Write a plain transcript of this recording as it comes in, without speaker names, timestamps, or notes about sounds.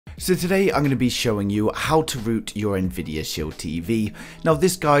So today I'm going to be showing you how to root your Nvidia Shield TV. Now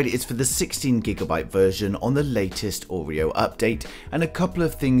this guide is for the 16GB version on the latest Oreo update, and a couple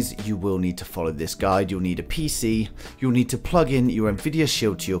of things you will need to follow this guide. You'll need a PC, you'll need to plug in your Nvidia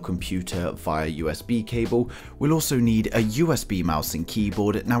Shield to your computer via USB cable. We'll also need a USB mouse and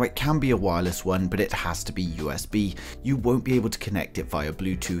keyboard. Now it can be a wireless one, but it has to be USB. You won't be able to connect it via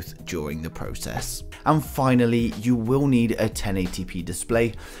Bluetooth during the process. And finally, you will need a 1080p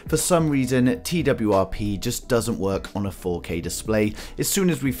display. For some reason, TWRP just doesn't work on a 4K display. As soon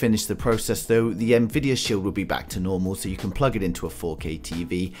as we finish the process though, the Nvidia Shield will be back to normal, so you can plug it into a 4K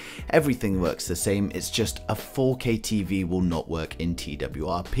TV. Everything works the same, it's just a 4K TV will not work in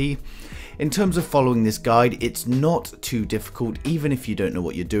TWRP. In terms of following this guide, it's not too difficult, even if you don't know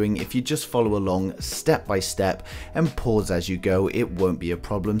what you're doing. If you just follow along step by step and pause as you go, it won't be a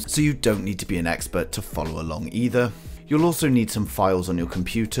problem, so you don't need to be an expert to follow along either. You'll also need some files on your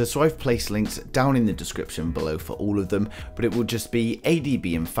computer, so I've placed links down in the description below for all of them, but it will just be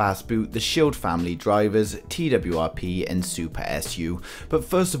ADB and fastboot, the Shield family drivers, TWRP and supersu. But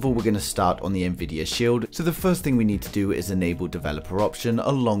first of all, we're going to start on the Nvidia Shield. So the first thing we need to do is enable developer option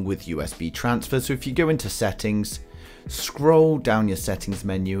along with USB transfer. So if you go into settings, scroll down your settings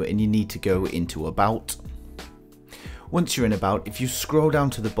menu and you need to go into about. Once you're in about, if you scroll down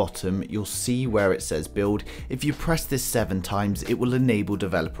to the bottom, you'll see where it says build. If you press this 7 times, it will enable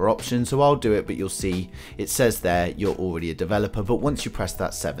developer option. So I'll do it, but you'll see it says there you're already a developer. But once you press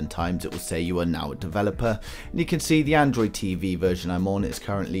that 7 times, it will say you are now a developer. And you can see the Android TV version I'm on is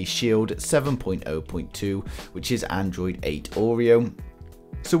currently Shield 7.0.2, which is Android 8 Oreo.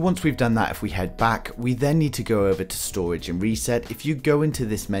 So once we've done that, if we head back, we then need to go over to storage and reset. If you go into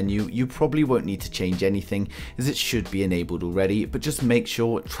this menu, you probably won't need to change anything as it should be enabled already, but just make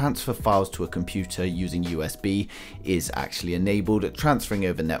sure transfer files to a computer using USB is actually enabled. Transferring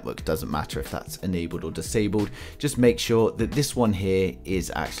over network doesn't matter if that's enabled or disabled. Just make sure that this one here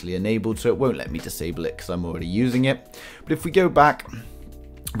is actually enabled, so it won't let me disable it because I'm already using it. But if we go back,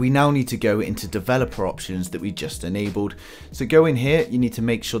 we now need to go into developer options that we just enabled. So go in here, you need to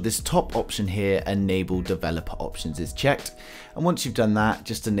make sure this top option here, enable developer options, is checked. And once you've done that,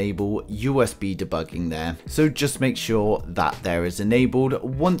 just enable USB debugging there. So just make sure that there is enabled.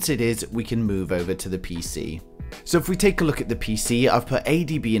 Once it is, we can move over to the PC. So if we take a look at the PC, I've put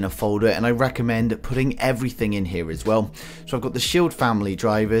ADB in a folder and I recommend putting everything in here as well. So I've got the Shield family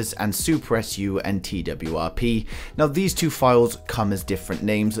drivers and supersu and TWRP. Now these two files come as different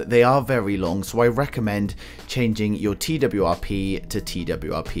names. They are very long, so I recommend changing your TWRP to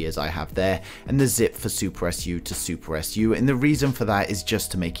TWRP as I have there, and the zip for supersu to supersu. And the reason for that is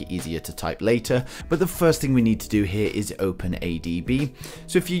just to make it easier to type later. But the first thing we need to do here is open ADB.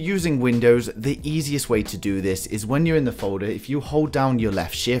 So if you're using Windows, the easiest way to do this is when you're in the folder, if you hold down your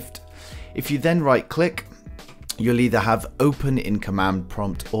left shift, if you then right click, you'll either have open in command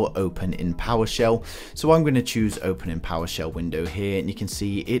prompt or open in PowerShell. So I'm going to choose open in PowerShell window here, and you can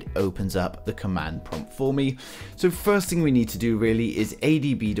see it opens up the command prompt for me. So first thing we need to do really is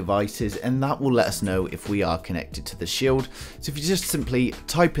ADB devices, and that will let us know if we are connected to the Shield. So if you just simply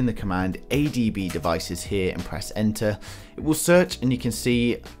type in the command ADB devices here and press enter, it will search and you can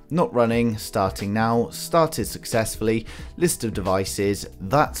see not running, starting now, started successfully, list of devices.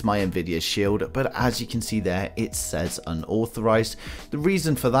 That's my Nvidia Shield, but as you can see there, it says unauthorized. The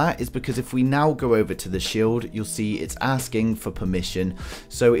reason for that is because if we now go over to the Shield, you'll see it's asking for permission.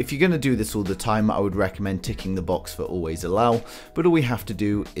 So if you're going to do this all the time, I would recommend ticking the box for always allow, but all we have to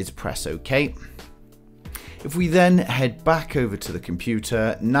do is press OK. If we then head back over to the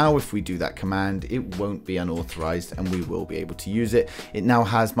computer, now if we do that command, it won't be unauthorized and we will be able to use it. It now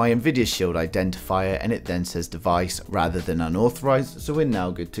has my Nvidia Shield identifier and it then says device rather than unauthorized, so we're now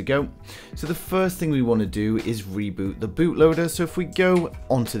good to go. So the first thing we want to do is reboot the bootloader. So if we go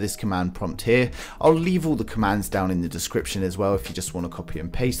onto this command prompt here, I'll leave all the commands down in the description as well if you just want to copy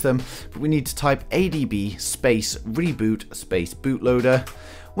and paste them, but we need to type ADB space reboot space bootloader.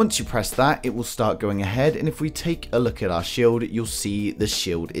 Once you press that, it will start going ahead, and if we take a look at our Shield, you'll see the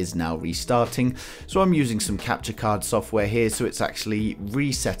Shield is now restarting. So I'm using some capture card software here, so it's actually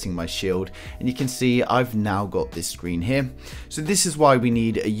resetting my Shield, and you can see I've now got this screen here. So this is why we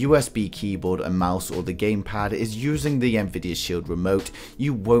need a USB keyboard and mouse, or the gamepad. Is using the Nvidia Shield remote,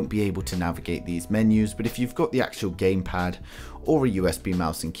 you won't be able to navigate these menus, but if you've got the actual gamepad or a USB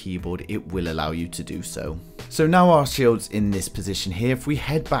mouse and keyboard, it will allow you to do so. So now our Shield's in this position here. If we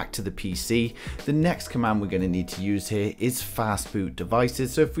head back to the PC, the next command we're going to need to use here is fastboot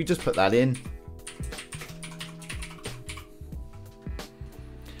devices. So if we just put that in,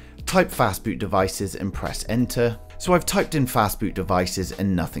 type fastboot devices and press enter. So I've typed in fastboot devices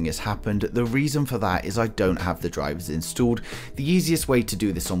and nothing has happened. The reason for that is I don't have the drivers installed. The easiest way to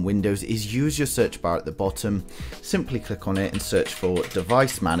do this on Windows is use your search bar at the bottom. Simply click on it and search for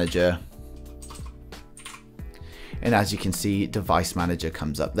Device Manager. And as you can see, Device Manager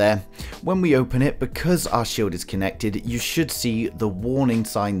comes up there. When we open it, because our shield is connected, you should see the warning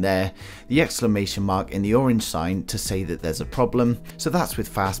sign there, the exclamation mark and the orange sign to say that there's a problem. So that's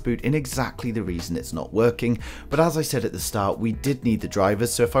with fastboot and exactly the reason it's not working. But as I said at the start, we did need the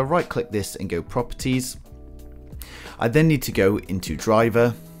drivers. So if I right click this and go properties, I then need to go into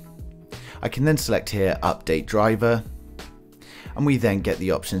driver. I can then select here update driver. And we then get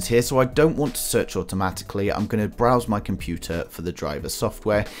the options here. So I don't want to search automatically. I'm going to browse my computer for the driver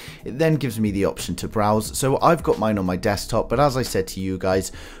software. It then gives me the option to browse. So I've got mine on my desktop, but as I said to you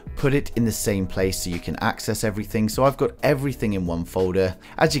guys, put it in the same place so you can access everything. So I've got everything in one folder.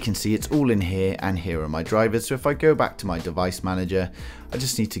 As you can see, it's all in here, and here are my drivers. So if I go back to my device manager, I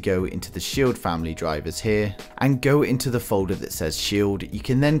just need to go into the Shield family drivers here and go into the folder that says Shield. You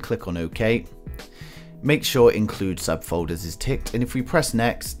can then click on OK. Make sure include subfolders is ticked, and if we press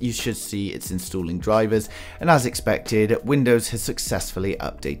next, you should see it's installing drivers, and as expected, Windows has successfully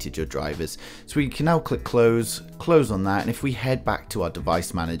updated your drivers. So we can now click close on that, and if we head back to our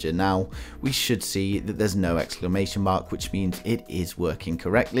device manager now, we should see that there's no exclamation mark, which means it is working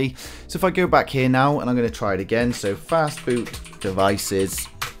correctly. So if I go back here now, and I'm going to try it again, so fastboot devices,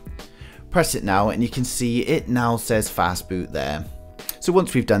 press it now, and you can see it now says fastboot there. So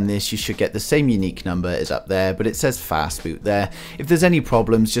once we've done this, you should get the same unique number as up there, but it says fastboot there. If there's any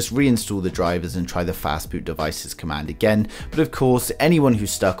problems, just reinstall the drivers and try the fastboot devices command again. But of course, anyone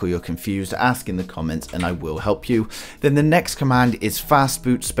who's stuck or you're confused, ask in the comments and I will help you. Then the next command is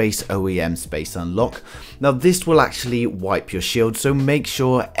fastboot space OEM space unlock. Now this will actually wipe your shield, so make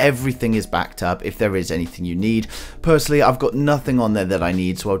sure everything is backed up if there is anything you need. Personally, I've got nothing on there that I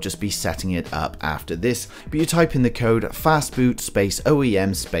need, so I'll just be setting it up after this. But you type in the code fastboot space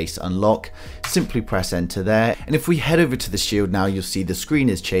OEM space unlock, simply press enter there, and if we head over to the shield now, you'll see the screen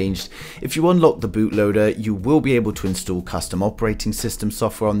has changed. If you unlock the bootloader, you will be able to install custom operating system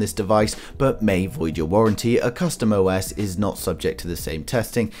software on this device, but may void your warranty. A custom OS is not subject to the same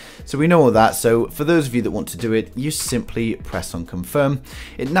testing, so we know all that. So for those of you that want to do it, you simply press on confirm.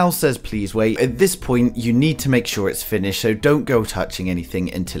 It now says please wait. At this point, you need to make sure it's finished, so don't go touching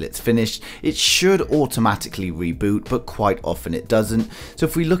anything until it's finished. It should automatically reboot, but quite often it doesn't. So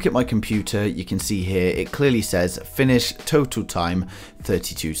if we look at my computer, you can see here it clearly says finish, total time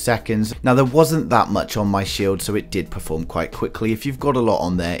 32 seconds. Now there wasn't that much on my shield, so it did perform quite quickly. If you've got a lot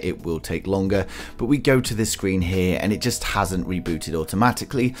on there, it will take longer, but we go to this screen here and it just hasn't rebooted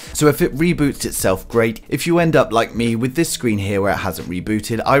automatically. So if it reboots itself, great. If you end up like me with this screen here where it hasn't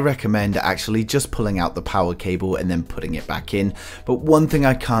rebooted, I recommend actually just pulling out the power cable and then putting it back in. But one thing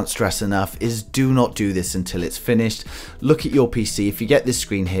I can't stress enough is do not do this until it's finished. Look at your PC. If you get this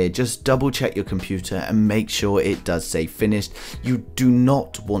screen here, just double check your computer and make sure it does say finished. You do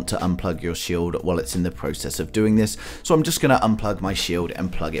not want to unplug your shield while it's in the process of doing this. So I'm just going to unplug my shield and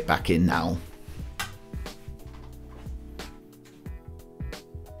plug it back in now.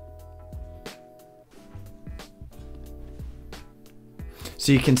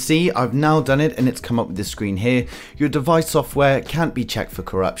 So you can see I've now done it and it's come up with this screen here. Your device software can't be checked for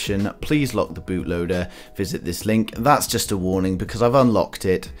corruption. Please lock the bootloader. Visit this link. That's just a warning because I've unlocked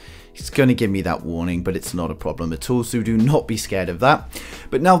it. It's going to give me that warning, but it's not a problem at all, so do not be scared of that.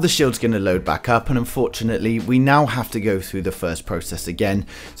 But now the shield's going to load back up, and unfortunately we now have to go through the first process again.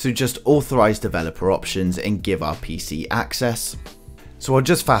 So just authorize developer options and give our PC access. So I'll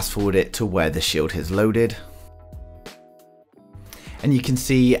just fast forward it to where the shield has loaded. And you can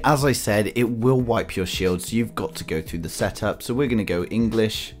see, as I said, it will wipe your shield, so you've got to go through the setup. So we're going to go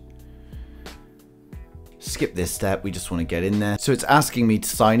English. Skip this step, we just want to get in there. So it's asking me to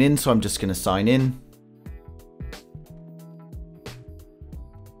sign in, so I'm just going to sign in.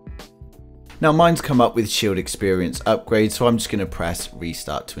 Now mine's come up with Shield Experience Upgrade, so I'm just going to press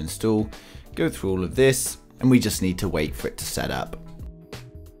Restart to install. Go through all of this, and we just need to wait for it to set up.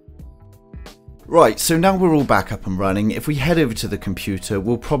 Right, so now we're all back up and running. If we head over to the computer,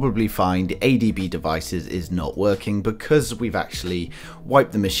 we'll probably find ADB devices is not working because we've actually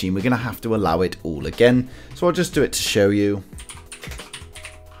wiped the machine. We're going to have to allow it all again. So I'll just do it to show you.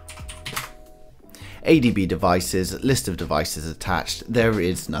 ADB devices, list of devices attached, there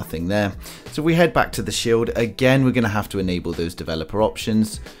is nothing there. So if we head back to the shield, again, we're going to have to enable those developer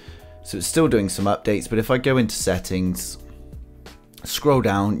options. So it's still doing some updates, but if I go into settings, scroll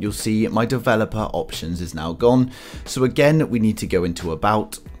down, you'll see my developer options is now gone. So again, we need to go into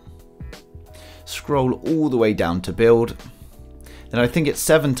about, scroll all the way down to build. Then I think it's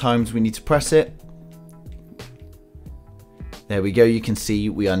 7 times we need to press it. There we go, you can see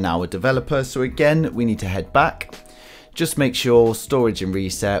we are now a developer. So again, we need to head back. Just make sure storage and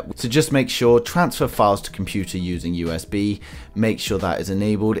reset. So just make sure transfer files to computer using USB. Make sure that is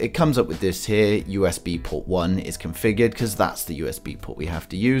enabled. It comes up with this here, USB port 1 is configured because that's the USB port we have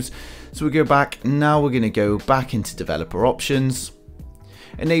to use. So we go back, now we're going to go back into developer options.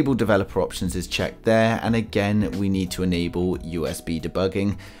 Enable developer options is checked there, and again we need to enable USB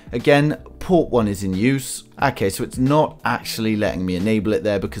debugging. Again, port 1 is in use. Okay, so it's not actually letting me enable it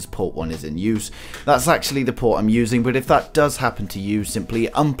there because port 1 is in use. That's actually the port I'm using, but if that does happen to you, simply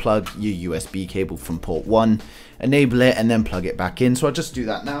unplug your USB cable from port 1, enable it, and then plug it back in. So I'll just do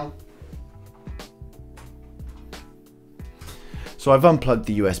that now. So I've unplugged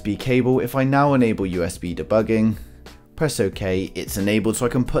the USB cable. If I now enable USB debugging, press OK, it's enabled, so I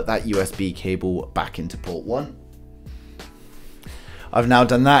can put that USB cable back into port 1. I've now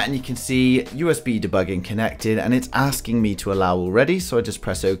done that, and you can see USB debugging connected, and it's asking me to allow already, so I just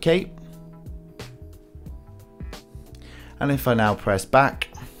press OK. And if I now press back,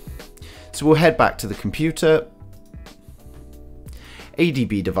 so we'll head back to the computer,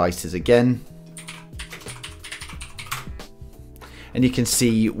 ADB devices again, and you can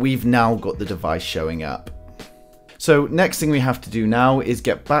see we've now got the device showing up. So next thing we have to do now is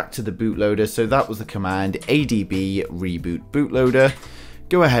get back to the bootloader. So that was the command adb reboot bootloader.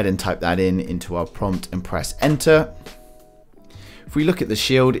 Go ahead and type that into our prompt and press enter. If we look at the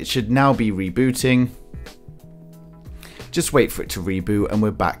shield, it should now be rebooting. Just wait for it to reboot and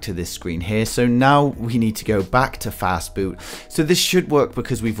we're back to this screen here. So now we need to go back to fastboot. So this should work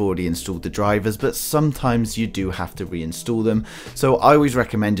because we've already installed the drivers, but sometimes you do have to reinstall them. So I always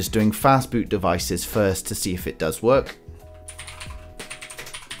recommend just doing fastboot devices first to see if it does work.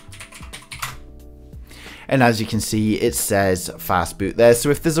 And as you can see, it says fastboot there. So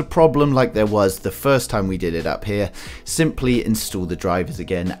if there's a problem like there was the first time we did it up here, simply install the drivers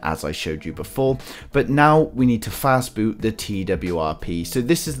again as I showed you before. But now we need to fastboot the twrp. So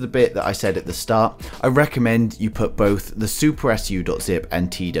this is the bit that I said at the start. I recommend you put both the supersu.zip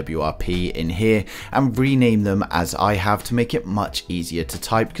and twrp in here and rename them as I have to make it much easier to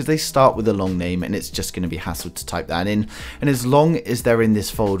type, because they start with a long name and it's just going to be hassle to type that in. And as long as they're in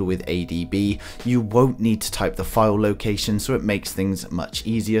this folder with ADB, you won't need to type the file location, so it makes things much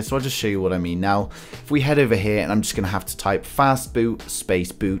easier. So I'll just show you what I mean now. If we head over here, and I'm just going to have to type fastboot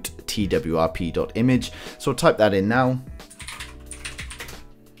space boot twrp.img. So I'll type that in now.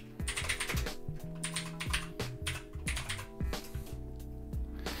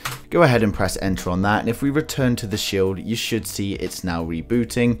 Go ahead and press enter on that, and if we return to the shield, you should see it's now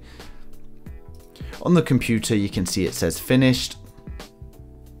rebooting. On the computer, you can see it says finished.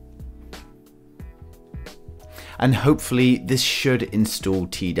 And hopefully this should install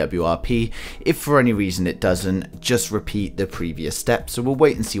twrp. If for any reason it doesn't, just repeat the previous steps. So we'll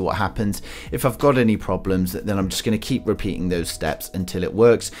wait and see what happens. If I've got any problems, then I'm just going to keep repeating those steps until it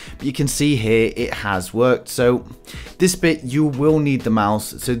works. But you can see here it has worked. So this bit you will need the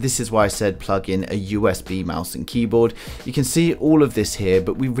mouse. So this is why I said plug in a USB mouse and keyboard. You can see all of this here,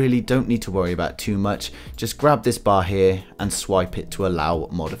 but we really don't need to worry about too much. Just grab this bar here and swipe it to allow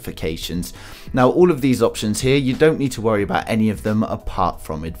modifications. Now all of these options here, you don't need to worry about any of them apart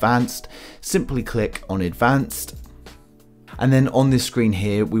from advanced. Simply click on advanced. And then on this screen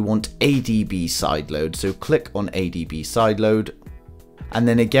here, we want ADB sideload. So click on ADB sideload. And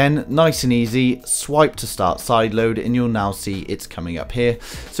then again, nice and easy, swipe to start sideload, and you'll now see it's coming up here.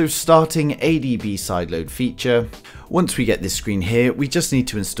 So starting ADB sideload feature. Once we get this screen here, we just need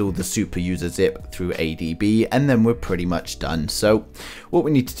to install the supersu.zip through ADB, and then we're pretty much done. So what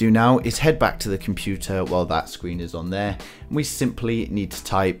we need to do now is head back to the computer while that screen is on there. And we simply need to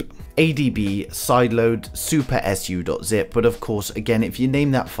type adb sideload supersu.zip. But of course, again, if you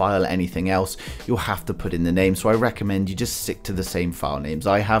name that file anything else, you'll have to put in the name. So I recommend you just stick to the same file names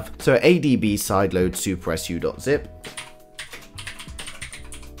I have. So adb sideload supersu.zip.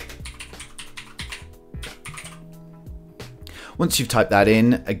 Once you've typed that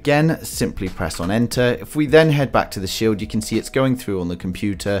in, again, simply press on enter. If we then head back to the shield, you can see it's going through on the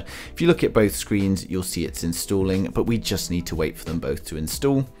computer. If you look at both screens, you'll see it's installing, but we just need to wait for them both to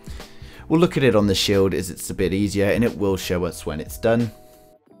install. We'll look at it on the shield as it's a bit easier, and it will show us when it's done.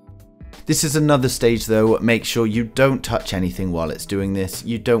 This is another stage though, make sure you don't touch anything while it's doing this.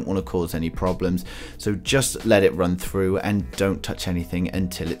 You don't want to cause any problems, so just let it run through and don't touch anything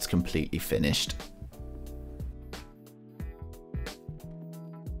until it's completely finished.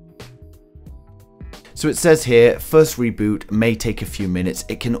 So it says here, first reboot may take a few minutes.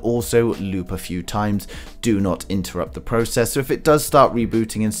 It can also loop a few times. Do not interrupt the process. So if it does start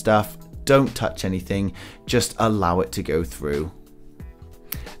rebooting and stuff, don't touch anything, just allow it to go through.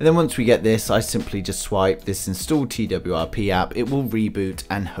 And then once we get this, I simply just swipe this install TWRP app, it will reboot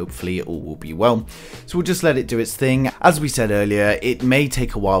and hopefully all will be well. So we'll just let it do its thing. As we said earlier, it may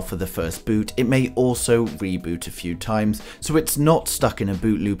take a while for the first boot. It may also reboot a few times. So it's not stuck in a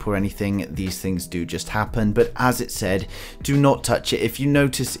boot loop or anything. These things do just happen. But as it said, do not touch it. If you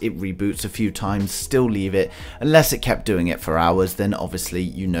notice it reboots a few times, still leave it. Unless it kept doing it for hours, then obviously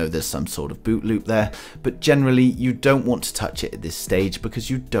you know there's some sort of boot loop there. But generally you don't want to touch it at this stage because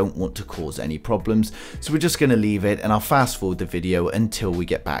you don't want to cause any problems. So we're just going to leave it, and I'll fast forward the video until we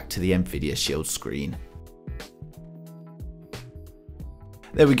get back to the Nvidia Shield screen.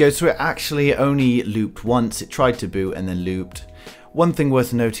 There we go, so it actually only looped once. It tried to boot and then looped. One thing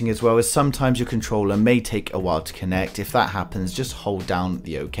worth noting as well is sometimes your controller may take a while to connect. If that happens, just hold down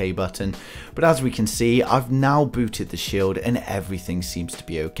the OK button. But as we can see, I've now booted the Shield and everything seems to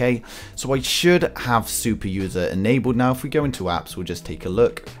be okay. So I should have Super User enabled now. If we go into apps, we'll just take a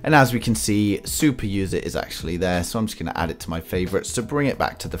look. And as we can see, Super User is actually there. So I'm just going to add it to my favorites to bring it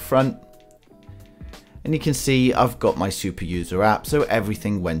back to the front. And you can see I've got my Super User app, so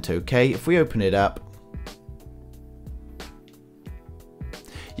everything went okay. If we open it up,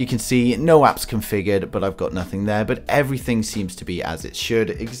 you can see no apps configured, but I've got nothing there, but everything seems to be as it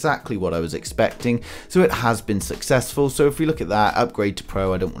should, exactly what I was expecting. So it has been successful. So if we look at that, upgrade to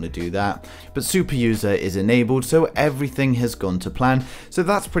Pro, I don't want to do that, but Super User is enabled, so everything has gone to plan. So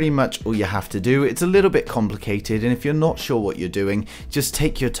that's pretty much all you have to do. It's a little bit complicated, and if you're not sure what you're doing, just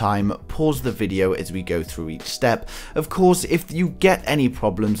take your time, pause the video as we go through each step. Of course, if you get any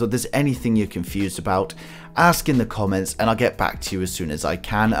problems or there's anything you're confused about, ask in the comments and I'll get back to you as soon as I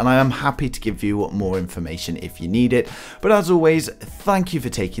can, and I am happy to give you more information if you need it. But as always, thank you for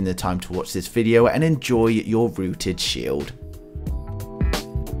taking the time to watch this video and enjoy your rooted Shield.